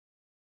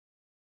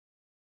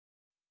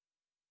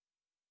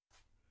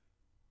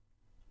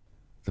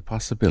The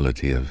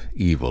Possibility of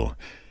Evil,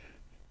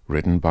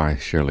 written by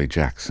Shirley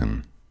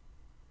Jackson,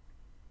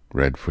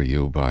 read for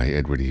you by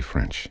Edward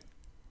E.French.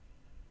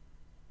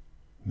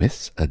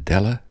 Miss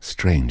Adela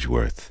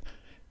Strangeworth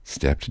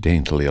stepped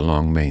daintily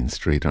along Main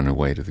Street on her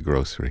way to the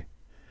grocery.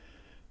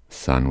 The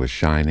sun was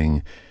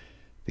shining,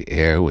 the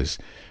air was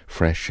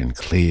fresh and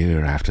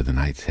clear after the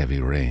night's heavy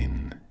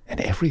rain,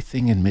 and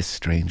everything in Miss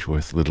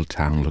Strangeworth's little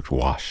town looked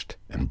washed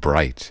and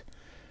bright.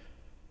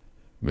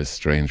 Miss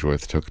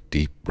Strangeworth took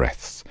deep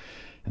breaths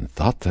and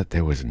thought that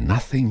there was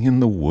nothing in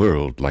the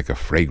world like a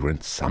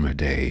fragrant summer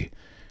day.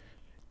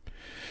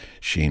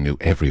 She knew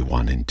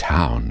everyone in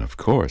town, of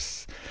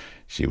course.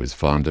 She was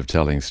fond of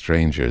telling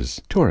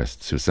strangers,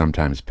 tourists who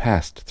sometimes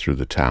passed through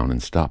the town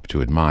and stopped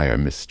to admire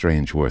Miss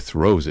Strangeworth's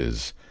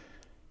roses,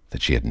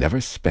 that she had never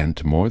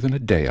spent more than a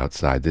day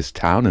outside this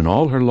town in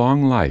all her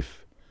long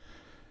life.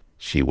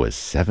 She was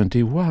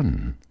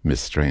 71,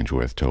 Miss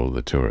Strangeworth told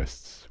the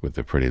tourists, with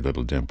the pretty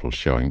little dimple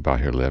showing by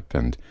her lip,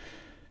 and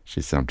she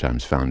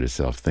sometimes found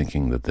herself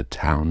thinking that the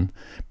town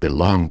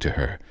belonged to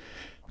her.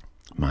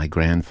 "My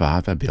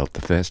grandfather built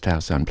the first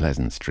house on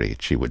Pleasant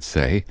Street," she would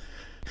say,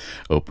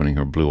 opening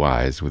her blue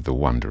eyes with the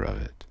wonder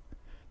of it.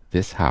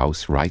 "This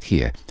house right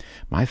here,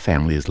 my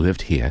family has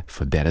lived here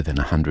for better than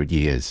 100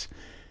 years.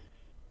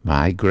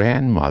 My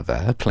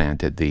grandmother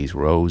planted these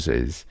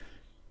roses,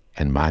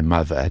 and my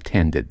mother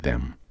tended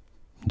them,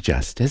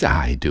 just as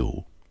I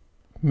do."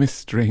 Miss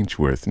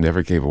Strangeworth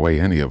never gave away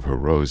any of her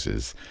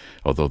roses,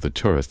 although the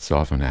tourists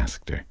often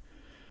asked her.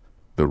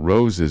 The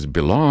roses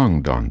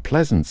belonged on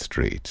Pleasant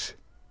Street,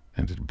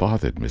 and it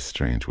bothered Miss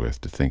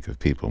Strangeworth to think of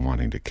people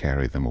wanting to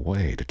carry them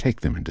away, to take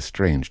them into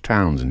strange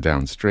towns and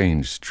down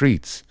strange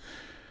streets.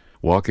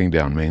 Walking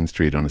down Main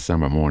Street on a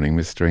summer morning,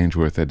 Miss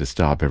Strangeworth had to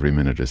stop every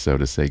minute or so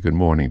to say good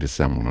morning to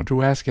someone or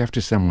to ask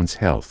after someone's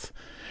health.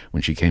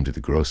 When she came to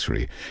the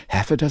grocery,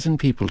 half a dozen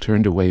people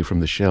turned away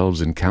from the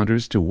shelves and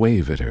counters to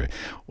wave at her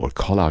or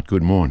call out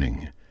good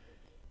morning.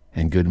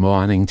 "And good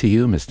morning to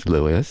you, Mr.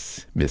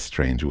 Lewis," Miss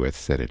Strangeworth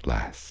said at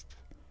last.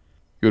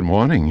 "Good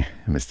morning,"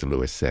 Mr.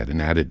 Lewis said,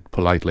 and added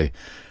politely,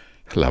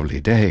 "Lovely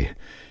day."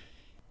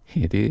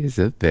 "It is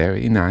a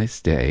very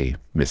nice day,"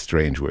 Miss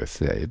Strangeworth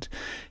said,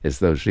 as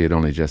though she had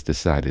only just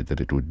decided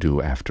that it would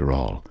do after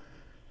all.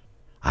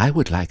 "I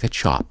would like a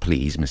chop,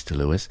 please, Mr.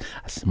 Lewis,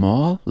 a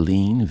small,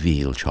 lean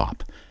veal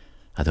chop.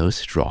 Are those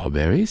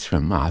strawberries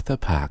from Martha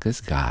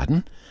Parker's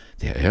garden?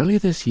 They're early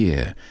this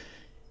year."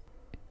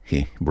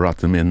 "He brought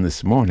them in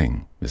this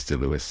morning," Mr.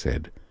 Lewis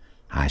said.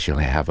 "I shall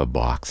have a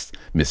box,"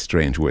 Miss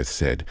Strangeworth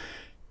said.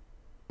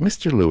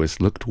 Mr. Lewis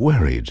looked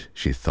worried,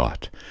 she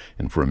thought,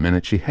 and for a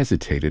minute she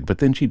hesitated, but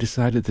then she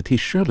decided that he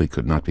surely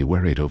could not be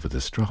worried over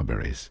the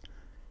strawberries.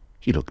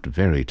 He looked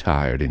very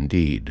tired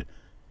indeed.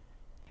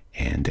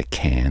 "And a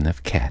can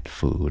of cat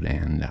food,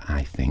 and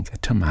I think a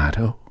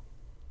tomato."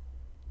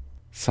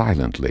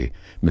 Silently,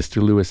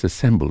 Mr. Lewis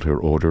assembled her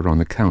order on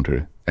the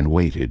counter and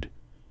waited.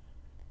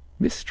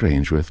 Miss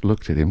Strangeworth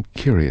looked at him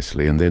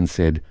curiously and then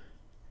said,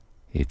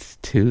 "It's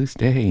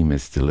Tuesday,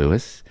 Mr.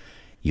 Lewis.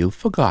 You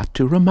forgot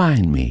to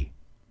remind me."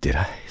 "Did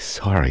I?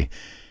 Sorry."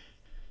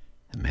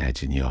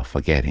 "Imagine you're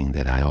forgetting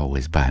that I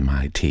always buy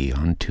my tea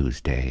on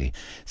Tuesday,"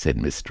 said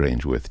Miss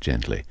Strangeworth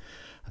gently.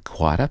 "A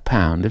quarter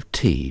pound of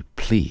tea,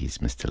 please,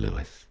 Mr.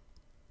 Lewis."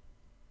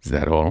 "Is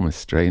that all, Miss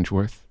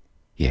Strangeworth?"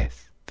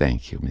 "Yes,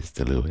 thank you,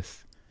 Mr. Lewis.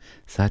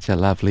 Such a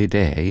lovely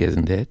day,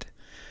 isn't it?"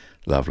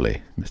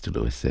 "Lovely," Mr.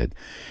 Lewis said.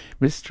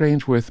 Miss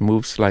Strangeworth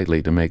moved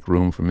slightly to make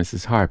room for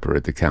Mrs. Harper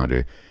at the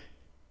counter.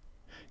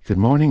 "Good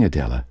morning,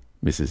 Adela,"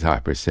 Mrs.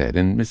 Harper said,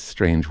 and Miss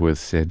Strangeworth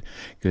said,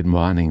 "Good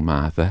morning,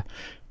 Martha.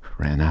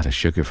 Ran out of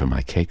sugar for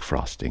my cake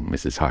frosting,"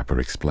 Mrs. Harper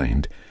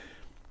explained.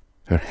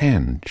 Her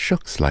hand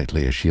shook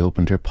slightly as she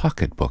opened her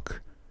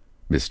pocketbook.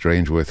 Miss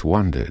Strangeworth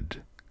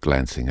wondered,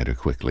 glancing at her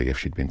quickly, if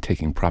she'd been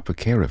taking proper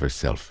care of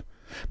herself.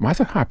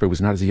 Martha Harper was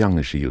not as young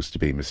as she used to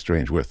be, Miss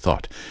Strangeworth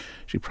thought.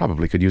 She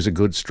probably could use a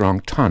good, strong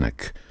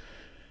tonic.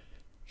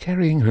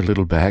 Carrying her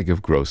little bag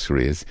of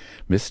groceries,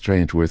 Miss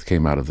Strangeworth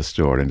came out of the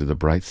store into the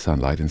bright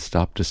sunlight and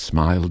stopped to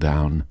smile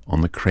down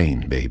on the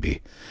Crane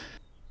baby.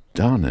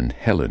 Don and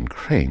Helen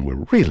Crane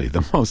were really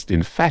the most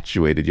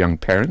infatuated young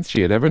parents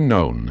she had ever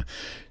known,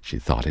 she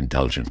thought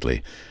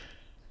indulgently,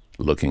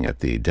 looking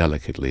at the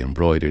delicately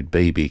embroidered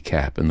baby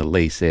cap and the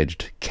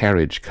lace-edged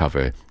carriage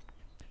cover.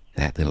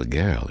 "That little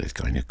girl is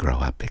going to grow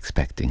up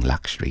expecting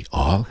luxury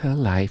all her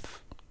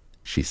life,"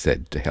 she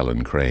said to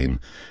Helen Crane.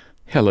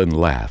 Helen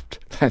laughed.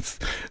 "That's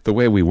the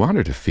way we want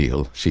her to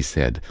feel," she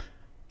said.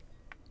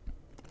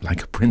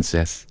 "Like a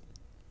princess."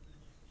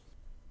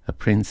 "A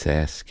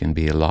princess can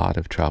be a lot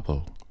of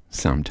trouble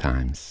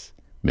sometimes,"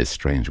 Miss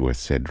Strangeworth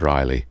said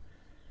dryly.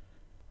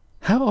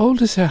 "How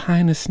old is Her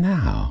Highness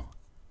now?"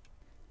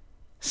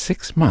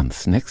 6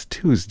 months next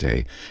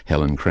Tuesday,"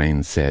 Helen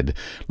Crane said,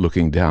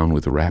 looking down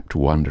with rapt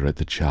wonder at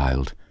the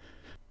child.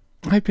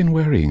 "I've been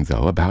worrying,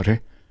 though, about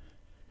her.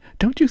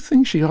 Don't you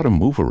think she ought to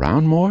move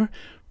around more?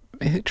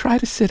 Try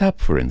to sit up,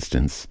 for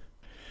instance."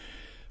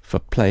 "For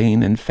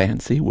plain and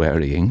fancy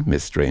worrying,"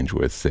 Miss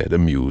Strangeworth said,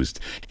 amused.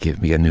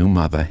 "Give me a new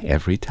mother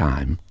every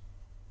time."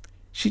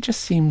 She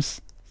just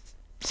seems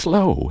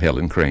slow,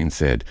 Helen Crane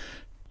said.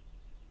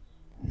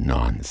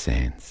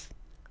 Nonsense.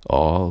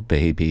 All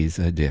babies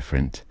are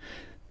different.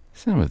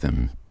 Some of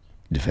them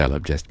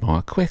develop just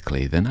more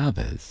quickly than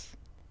others.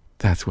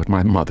 That's what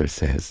my mother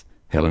says.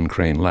 Helen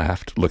Crane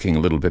laughed, looking a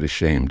little bit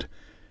ashamed.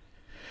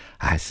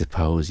 I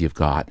suppose you've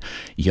got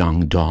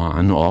young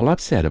Don all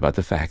upset about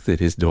the fact that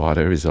his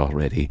daughter is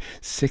already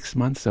 6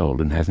 months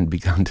old and hasn't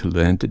begun to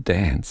learn to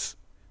dance.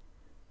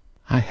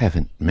 I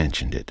haven't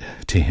mentioned it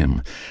to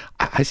him.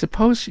 I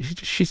suppose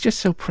she's just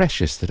so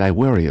precious that I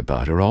worry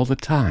about her all the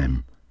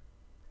time.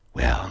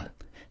 Well,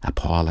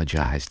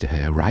 apologize to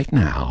her right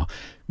now,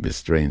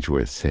 Miss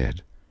Strangeworth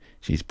said.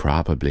 She's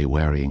probably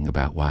worrying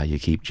about why you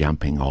keep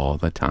jumping all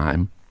the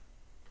time.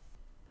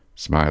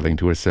 Smiling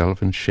to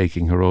herself and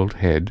shaking her old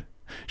head,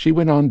 she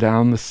went on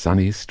down the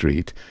sunny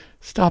street,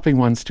 stopping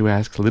once to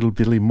ask little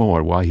Billy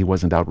Moore why he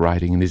wasn't out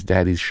riding in his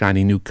daddy's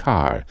shiny new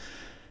car,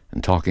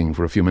 and talking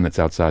for a few minutes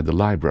outside the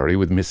library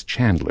with Miss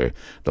Chandler,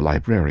 the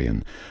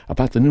librarian,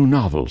 about the new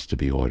novels to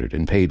be ordered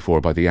and paid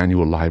for by the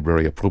annual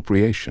library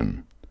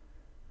appropriation.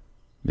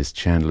 Miss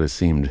Chandler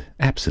seemed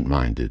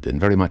absent-minded and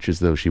very much as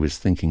though she was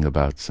thinking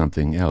about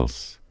something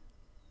else.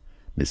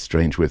 Miss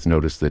Strangeworth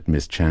noticed that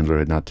Miss Chandler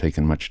had not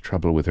taken much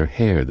trouble with her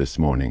hair this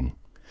morning,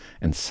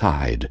 and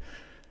sighed.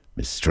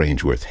 Miss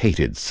Strangeworth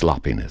hated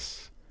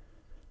sloppiness.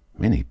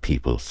 Many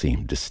people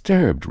seemed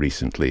disturbed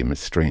recently,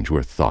 Miss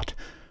Strangeworth thought.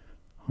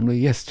 Only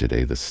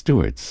yesterday the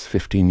Stewarts'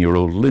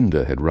 15-year-old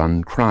Linda had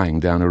run crying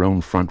down her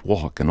own front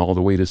walk and all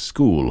the way to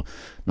school,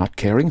 not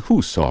caring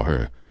who saw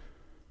her.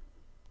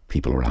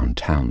 People around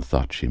town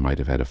thought she might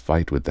have had a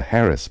fight with the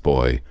Harris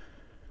boy,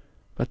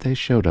 but they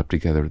showed up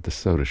together at the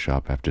soda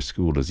shop after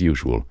school as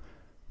usual,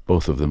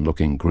 both of them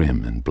looking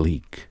grim and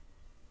bleak.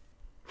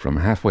 From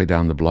halfway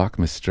down the block,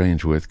 Miss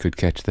Strangeworth could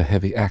catch the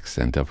heavy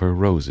accent of her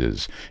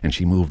roses, and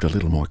she moved a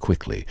little more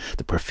quickly.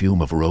 The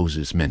perfume of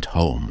roses meant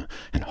home,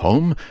 and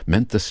home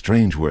meant the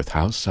Strangeworth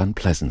house on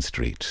Pleasant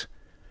Street.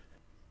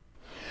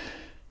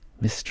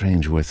 Miss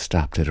Strangeworth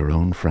stopped at her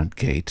own front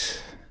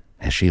gate,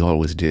 as she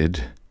always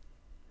did,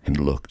 and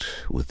looked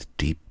with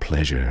deep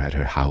pleasure at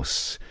her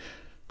house,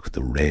 with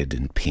the red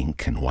and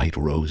pink and white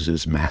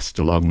roses massed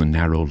along the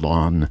narrow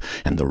lawn,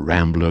 and the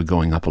rambler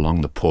going up along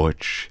the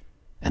porch,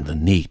 and the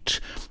neat,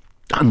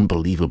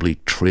 unbelievably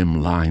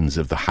trim lines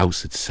of the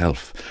house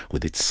itself,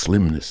 with its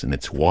slimness and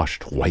its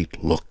washed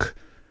white look.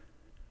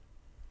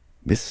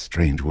 Miss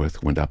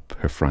Strangeworth went up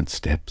her front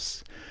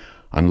steps,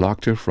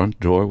 unlocked her front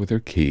door with her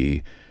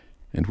key,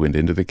 and went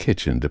into the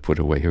kitchen to put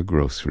away her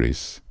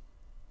groceries.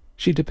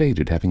 She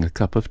debated having a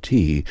cup of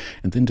tea,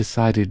 and then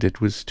decided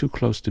it was too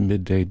close to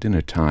midday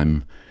dinner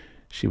time.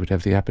 She would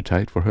have the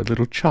appetite for her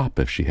little chop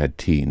if she had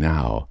tea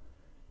now.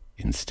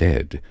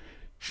 Instead,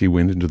 she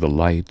went into the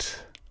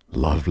light,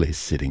 lovely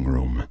sitting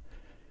room.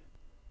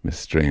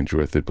 Miss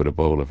Strangeworth had put a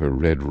bowl of her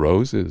red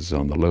roses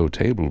on the low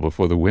table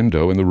before the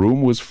window, and the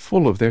room was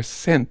full of their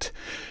scent.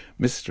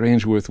 Miss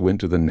Strangeworth went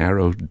to the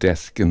narrow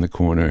desk in the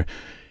corner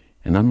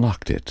and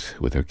unlocked it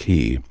with her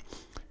key.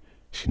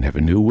 She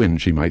never knew when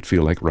she might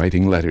feel like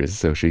writing letters,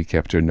 so she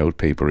kept her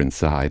notepaper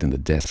inside and the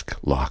desk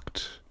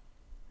locked.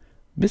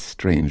 Miss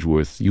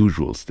Strangeworth's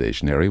usual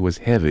stationery was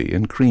heavy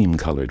and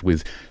cream-colored,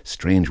 with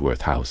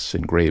Strangeworth House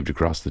engraved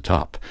across the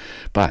top.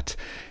 But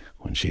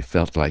when she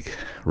felt like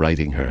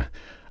writing her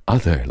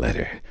other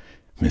letter,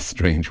 Miss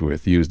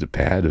Strangeworth used a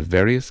pad of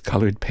various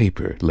colored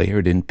paper,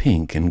 layered in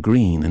pink and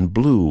green and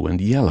blue and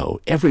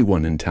yellow.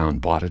 Everyone in town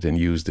bought it and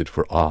used it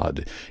for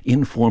odd,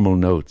 informal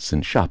notes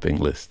and shopping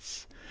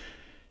lists.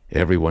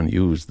 Everyone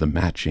used the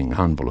matching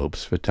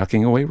envelopes for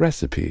tucking away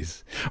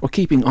recipes, or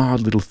keeping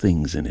odd little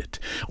things in it,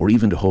 or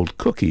even to hold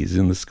cookies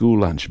in the school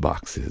lunch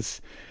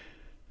boxes.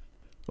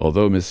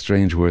 Although Miss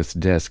Strangeworth's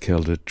desk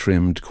held a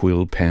trimmed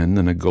quill pen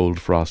and a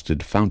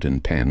gold-frosted fountain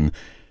pen,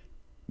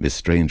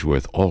 Miss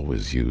Strangeworth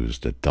always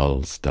used a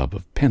dull stub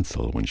of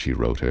pencil when she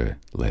wrote her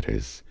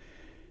letters,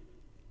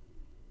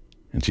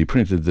 and she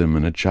printed them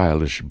in a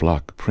childish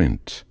block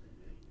print.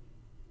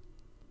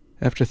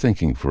 After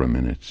thinking for a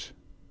minute,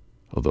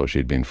 although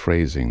she'd been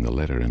phrasing the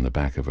letter in the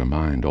back of her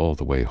mind all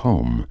the way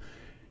home,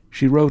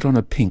 she wrote on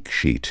a pink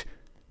sheet,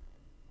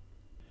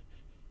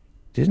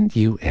 "Didn't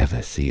you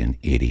ever see an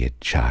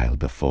idiot child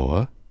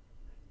before?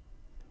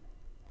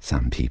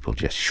 Some people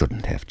just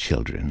shouldn't have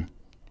children,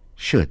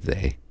 should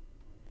they?"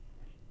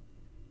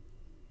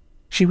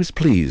 She was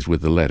pleased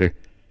with the letter.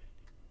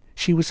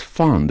 She was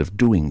fond of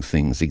doing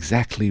things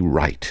exactly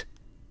right.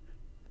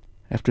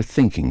 After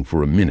thinking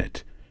for a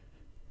minute,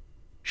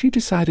 she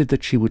decided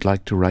that she would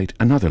like to write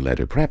another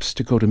letter, perhaps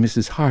to go to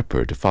Mrs.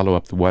 Harper to follow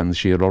up the ones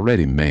she had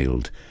already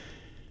mailed.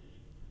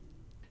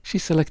 She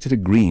selected a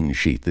green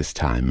sheet this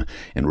time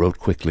and wrote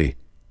quickly,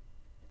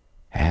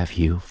 "Have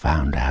you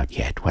found out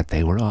yet what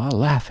they were all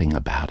laughing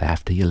about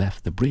after you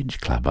left the bridge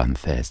club on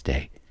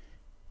Thursday?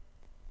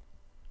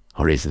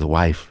 Or is the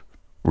wife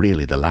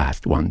really the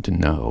last one to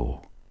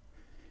know?"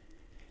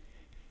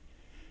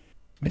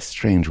 Miss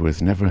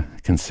Strangeworth never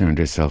concerned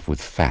herself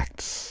with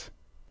facts.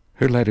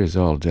 Her letters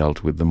all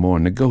dealt with the more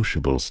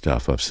negotiable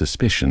stuff of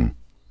suspicion.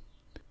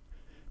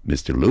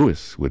 Mr.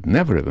 Lewis would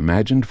never have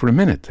imagined for a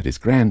minute that his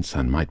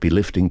grandson might be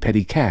lifting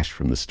petty cash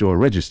from the store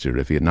register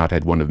if he had not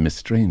had one of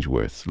Miss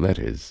Strangeworth's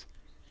letters.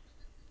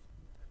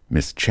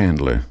 Miss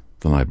Chandler,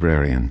 the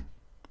librarian,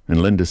 and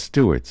Linda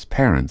Stewart's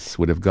parents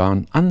would have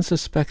gone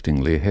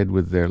unsuspectingly ahead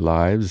with their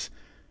lives,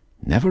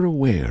 never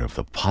aware of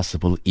the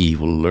possible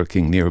evil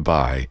lurking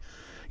nearby,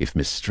 if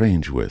Miss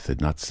Strangeworth had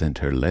not sent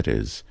her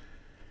letters.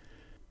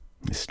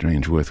 Miss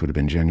Strangeworth would have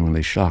been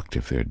genuinely shocked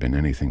if there had been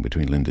anything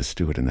between Linda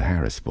Stewart and the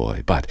Harris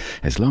boy, but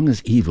as long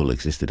as evil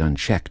existed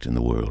unchecked in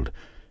the world,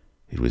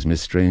 it was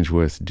Miss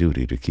Strangeworth's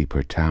duty to keep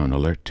her town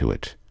alert to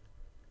it.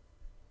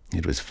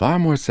 It was far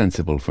more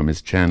sensible for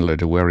Miss Chandler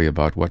to worry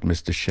about what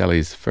Mr.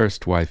 Shelley's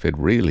first wife had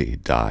really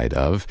died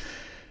of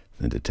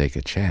than to take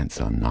a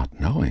chance on not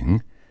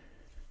knowing.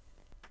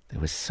 There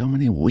were so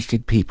many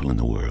wicked people in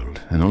the world,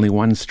 and only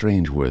one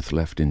Strangeworth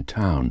left in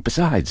town.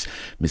 Besides,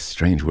 Miss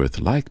Strangeworth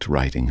liked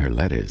writing her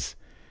letters.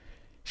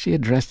 She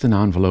addressed an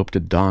envelope to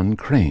Don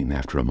Crane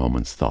after a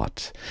moment's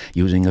thought,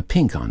 using a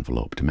pink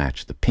envelope to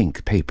match the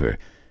pink paper.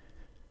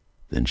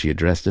 Then she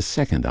addressed a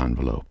second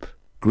envelope,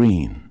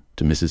 green,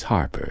 to Mrs.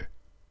 Harper.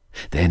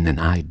 Then an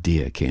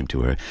idea came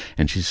to her,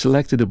 and she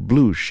selected a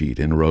blue sheet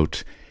and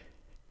wrote,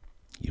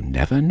 "You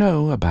never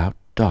know about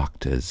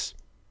doctors.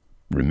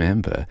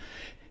 Remember,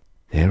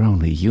 they're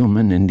only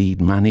human and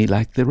need money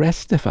like the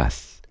rest of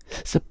us.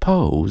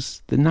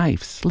 Suppose the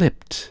knife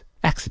slipped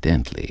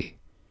accidentally.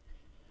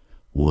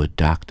 Would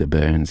Dr.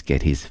 Burns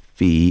get his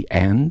fee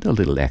and a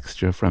little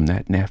extra from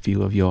that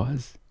nephew of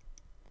yours?"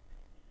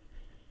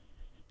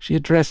 She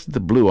addressed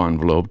the blue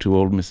envelope to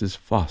old Mrs.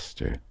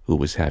 Foster, who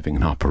was having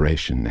an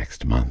operation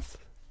next month.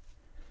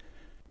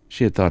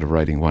 She had thought of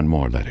writing one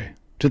more letter,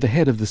 to the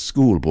head of the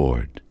school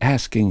board,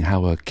 asking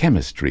how a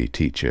chemistry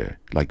teacher,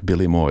 like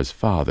Billy Moore's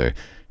father,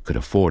 could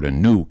afford a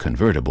new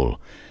convertible.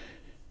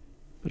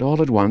 But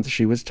all at once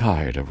she was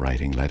tired of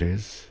writing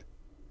letters.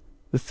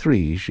 The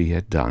 3 she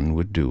had done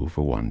would do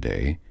for one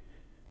day.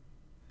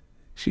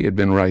 She had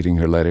been writing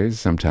her letters,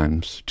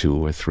 sometimes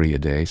 2 or 3 a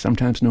day,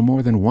 sometimes no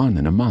more than 1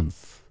 in a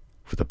month,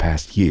 for the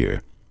past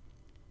year.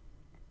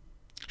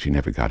 She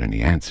never got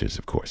any answers,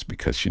 of course,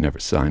 because she never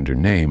signed her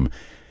name.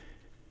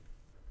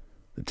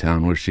 The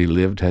town where she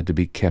lived had to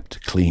be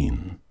kept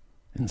clean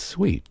and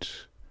sweet,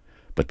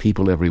 but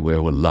people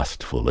everywhere were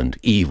lustful and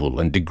evil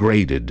and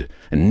degraded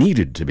and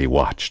needed to be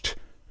watched.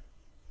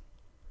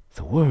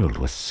 The world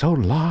was so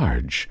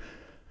large,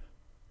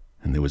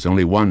 and there was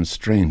only one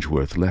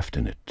Strangeworth left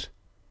in it.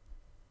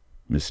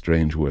 Miss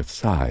Strangeworth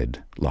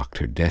sighed, locked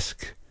her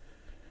desk,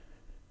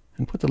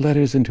 and put the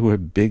letters into her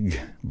big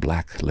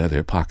black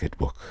leather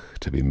pocketbook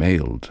to be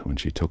mailed when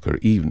she took her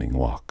evening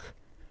walk.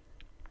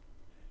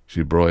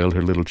 She broiled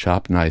her little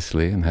chop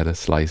nicely and had a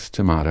sliced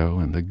tomato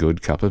and a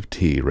good cup of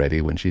tea ready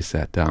when she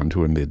sat down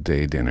to her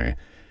midday dinner,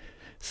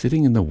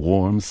 sitting in the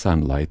warm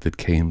sunlight that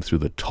came through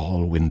the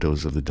tall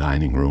windows of the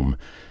dining room,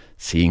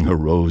 seeing her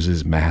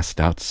roses massed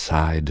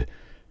outside,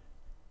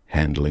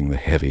 handling the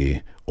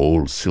heavy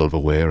old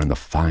silverware and the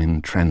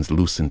fine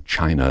translucent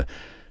china.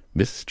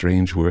 Miss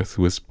Strangeworth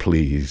was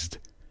pleased.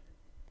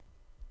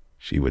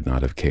 She would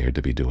not have cared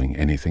to be doing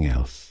anything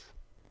else.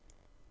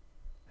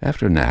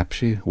 After a nap,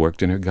 she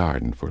worked in her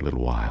garden for a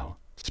little while,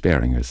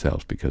 sparing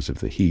herself because of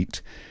the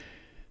heat.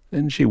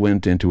 Then she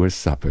went into her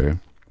supper.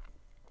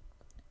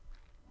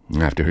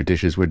 After her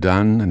dishes were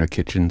done and her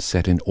kitchen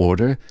set in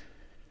order,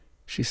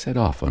 she set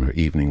off on her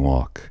evening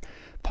walk,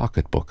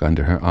 pocketbook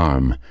under her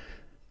arm.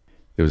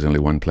 There was only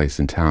one place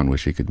in town where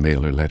she could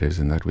mail her letters,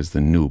 and that was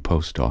the new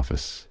post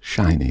office,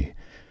 shiny,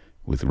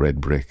 with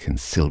red brick and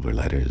silver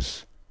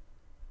letters.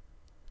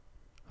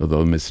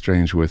 Although Miss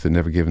Strangeworth had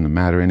never given the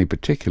matter any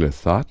particular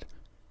thought,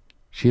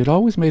 she had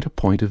always made a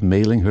point of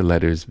mailing her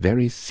letters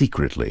very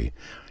secretly.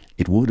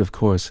 It would, of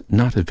course,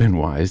 not have been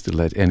wise to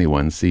let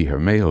anyone see her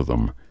mail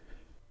them.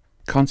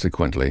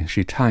 Consequently,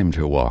 she timed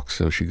her walk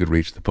so she could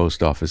reach the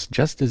post office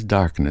just as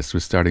darkness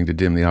was starting to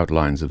dim the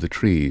outlines of the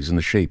trees and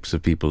the shapes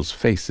of people's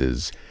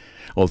faces,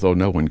 although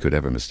no one could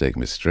ever mistake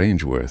Miss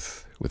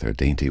Strangeworth, with her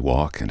dainty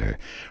walk and her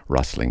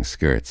rustling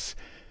skirts.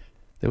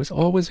 There was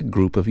always a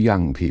group of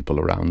young people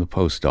around the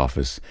post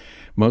office.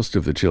 Most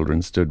of the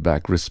children stood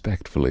back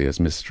respectfully as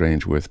Miss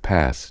Strangeworth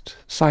passed,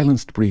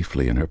 silenced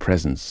briefly in her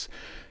presence,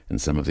 and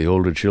some of the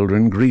older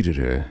children greeted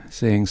her,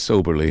 saying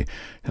soberly,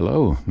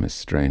 "Hello, Miss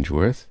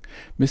Strangeworth."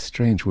 Miss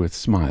Strangeworth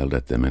smiled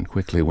at them and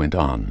quickly went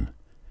on.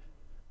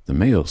 The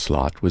mail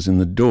slot was in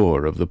the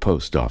door of the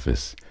post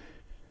office.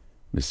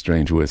 Miss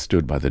Strangeworth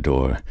stood by the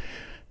door,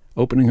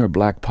 opening her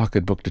black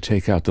pocketbook to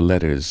take out the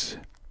letters,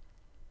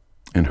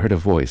 and heard a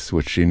voice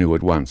which she knew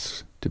at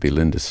once to be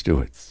Linda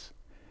Stewart's.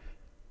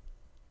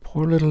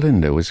 Poor little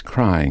Linda was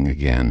crying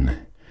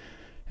again,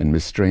 and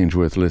Miss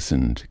Strangeworth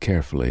listened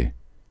carefully.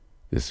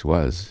 This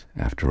was,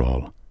 after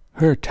all,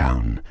 her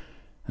town,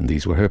 and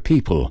these were her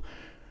people.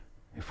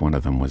 If one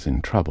of them was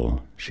in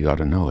trouble, she ought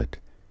to know it.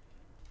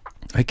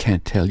 "I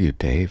can't tell you,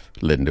 Dave,"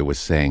 Linda was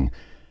saying.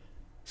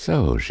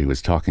 So she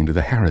was talking to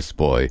the Harris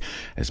boy,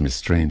 as Miss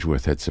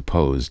Strangeworth had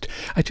supposed.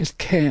 "I just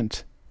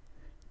can't.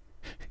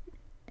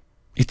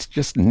 It's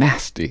just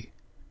nasty."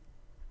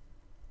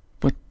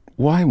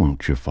 Why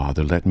won't your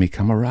father let me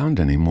come around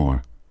any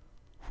more?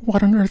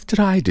 What on earth did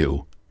I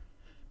do?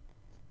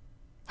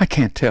 I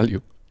can't tell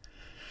you.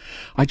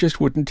 I just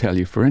wouldn't tell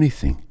you for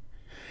anything.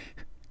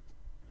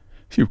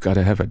 You've got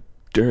to have a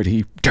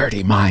dirty,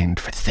 dirty mind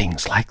for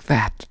things like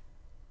that."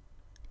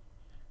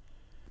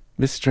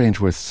 Miss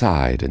Strangeworth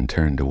sighed and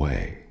turned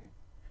away.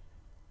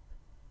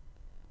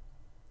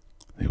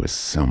 There was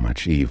so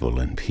much evil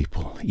in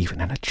people. Even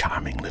in a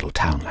charming little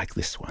town like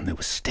this one, there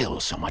was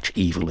still so much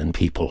evil in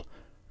people.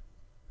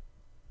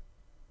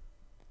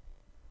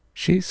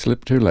 She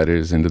slipped her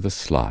letters into the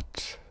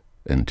slot,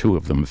 and 2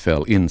 of them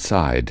fell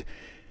inside.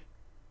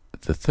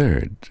 The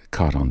third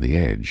caught on the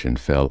edge and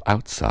fell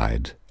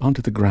outside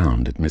onto the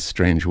ground at Miss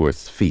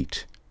Strangeworth's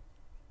feet.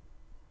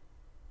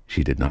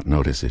 She did not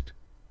notice it.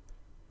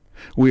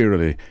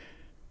 Wearily,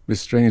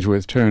 Miss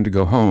Strangeworth turned to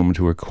go home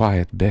to her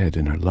quiet bed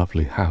in her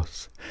lovely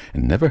house,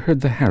 and never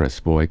heard the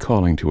Harris boy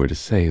calling to her to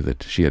say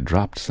that she had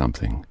dropped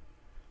something.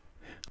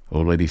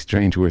 "Old Lady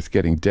Strangeworth's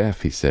getting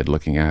deaf," he said,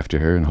 looking after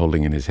her and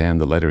holding in his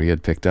hand the letter he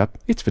had picked up.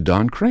 "It's for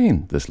Don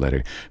Crane, this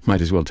letter. Might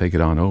as well take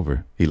it on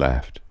over." He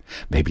laughed.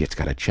 "Maybe it's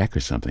got a check or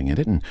something in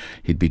it, and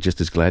he'd be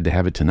just as glad to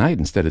have it tonight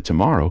instead of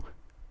tomorrow."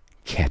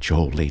 "Catch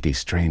Old Lady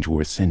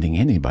Strangeworth sending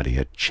anybody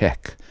a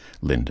check,"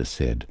 Linda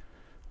said.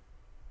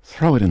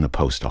 "Throw it in the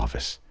post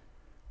office.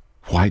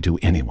 Why do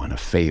anyone a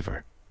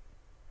favor?"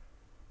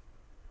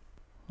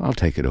 "I'll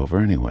take it over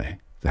anyway,"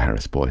 the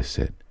Harris boy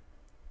said.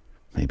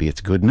 "Maybe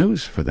it's good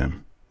news for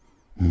them.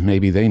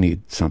 Maybe they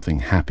need something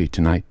happy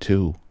tonight,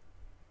 too.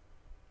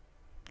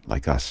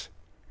 Like us."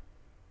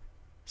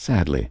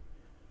 Sadly,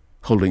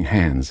 holding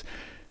hands,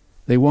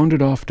 they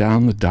wandered off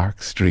down the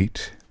dark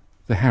street,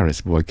 the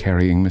Harris boy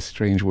carrying Miss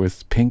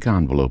Strangeworth's pink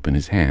envelope in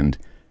his hand.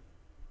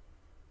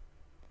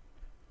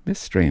 Miss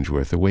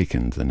Strangeworth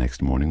awakened the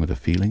next morning with a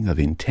feeling of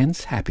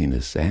intense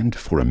happiness and,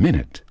 for a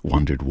minute,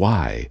 wondered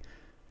why,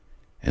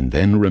 and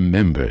then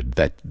remembered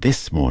that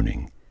this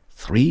morning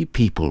 3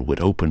 people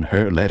would open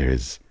her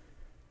letters.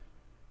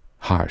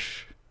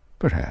 Harsh,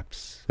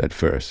 perhaps, at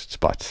first,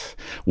 but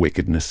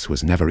wickedness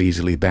was never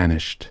easily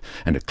banished,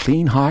 and a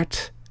clean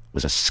heart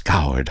was a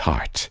scoured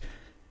heart.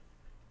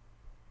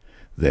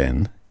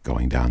 Then,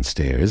 going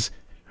downstairs,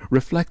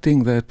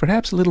 reflecting that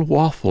perhaps a little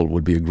waffle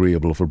would be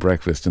agreeable for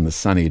breakfast in the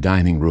sunny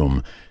dining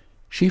room,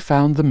 she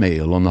found the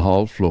mail on the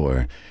hall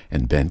floor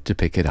and bent to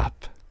pick it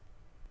up.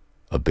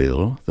 A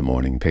bill, the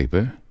morning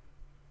paper,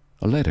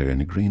 a letter in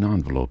a green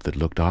envelope that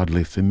looked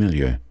oddly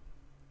familiar.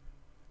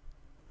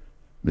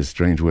 Miss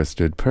Strangeworth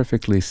stood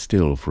perfectly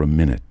still for a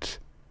minute,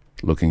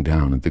 looking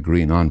down at the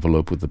green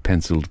envelope with the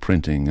penciled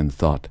printing, and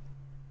thought,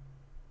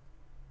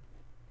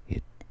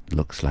 "It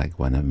looks like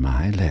one of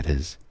my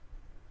letters.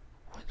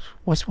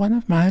 Was one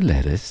of my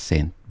letters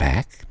sent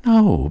back?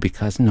 No,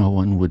 because no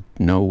one would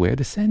know where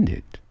to send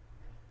it.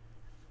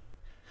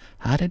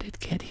 How did it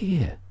get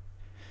here?"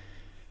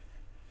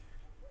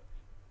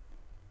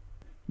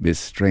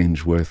 Miss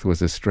Strangeworth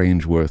was a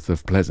Strangeworth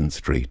of Pleasant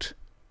Street.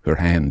 Her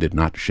hand did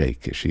not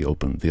shake as she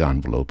opened the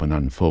envelope and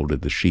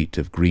unfolded the sheet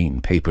of green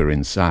paper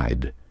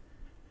inside.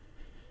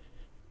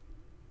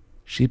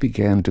 She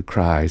began to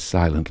cry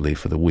silently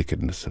for the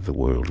wickedness of the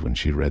world when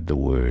she read the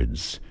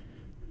words,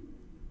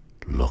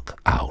 "Look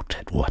out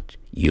at what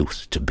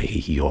used to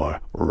be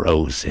your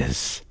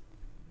roses."